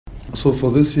So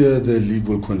for this year, the league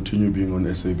will continue being on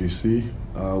SABC.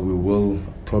 We will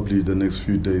probably the next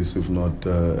few days, if not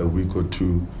a week or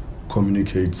two,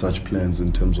 communicate such plans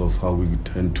in terms of how we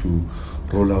tend to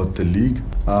roll out the league.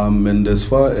 And as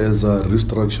far as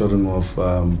restructuring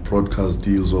of broadcast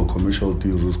deals or commercial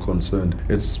deals is concerned,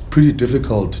 it's pretty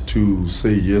difficult to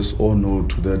say yes or no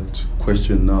to that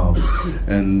question now.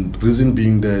 And reason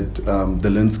being that the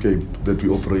landscape that we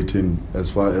operate in as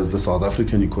far as the South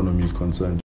African economy is concerned